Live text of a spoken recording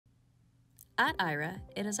At Aira,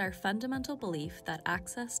 it is our fundamental belief that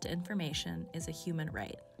access to information is a human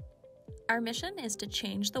right. Our mission is to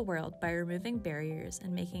change the world by removing barriers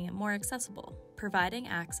and making it more accessible, providing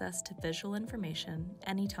access to visual information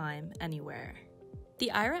anytime, anywhere.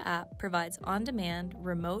 The Aira app provides on-demand,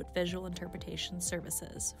 remote visual interpretation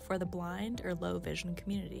services for the blind or low vision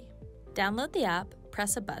community. Download the app,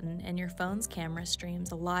 press a button, and your phone's camera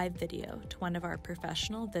streams a live video to one of our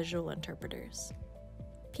professional visual interpreters.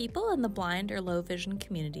 People in the blind or low vision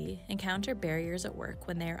community encounter barriers at work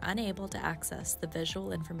when they are unable to access the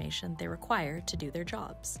visual information they require to do their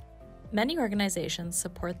jobs. Many organizations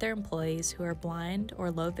support their employees who are blind or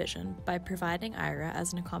low vision by providing Aira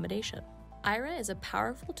as an accommodation. Aira is a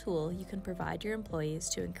powerful tool you can provide your employees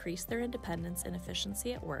to increase their independence and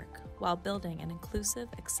efficiency at work while building an inclusive,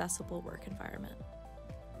 accessible work environment.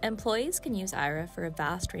 Employees can use Aira for a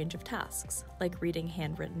vast range of tasks, like reading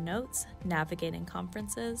handwritten notes, navigating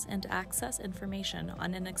conferences, and to access information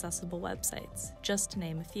on inaccessible websites, just to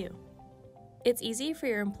name a few. It's easy for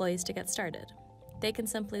your employees to get started. They can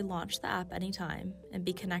simply launch the app anytime and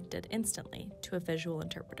be connected instantly to a visual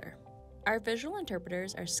interpreter. Our visual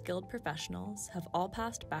interpreters are skilled professionals, have all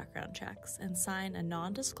passed background checks, and sign a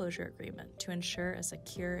non-disclosure agreement to ensure a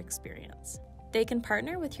secure experience. They can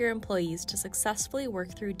partner with your employees to successfully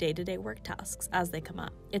work through day-to-day work tasks as they come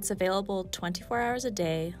up. It's available 24 hours a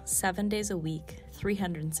day, 7 days a week,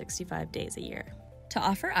 365 days a year. To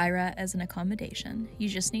offer Aira as an accommodation, you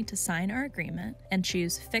just need to sign our agreement and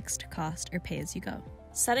choose fixed cost or pay-as-you-go.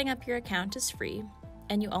 Setting up your account is free,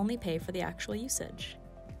 and you only pay for the actual usage.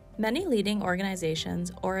 Many leading organizations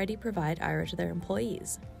already provide Aira to their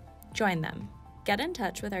employees. Join them. Get in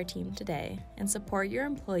touch with our team today and support your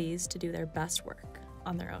employees to do their best work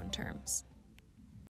on their own terms.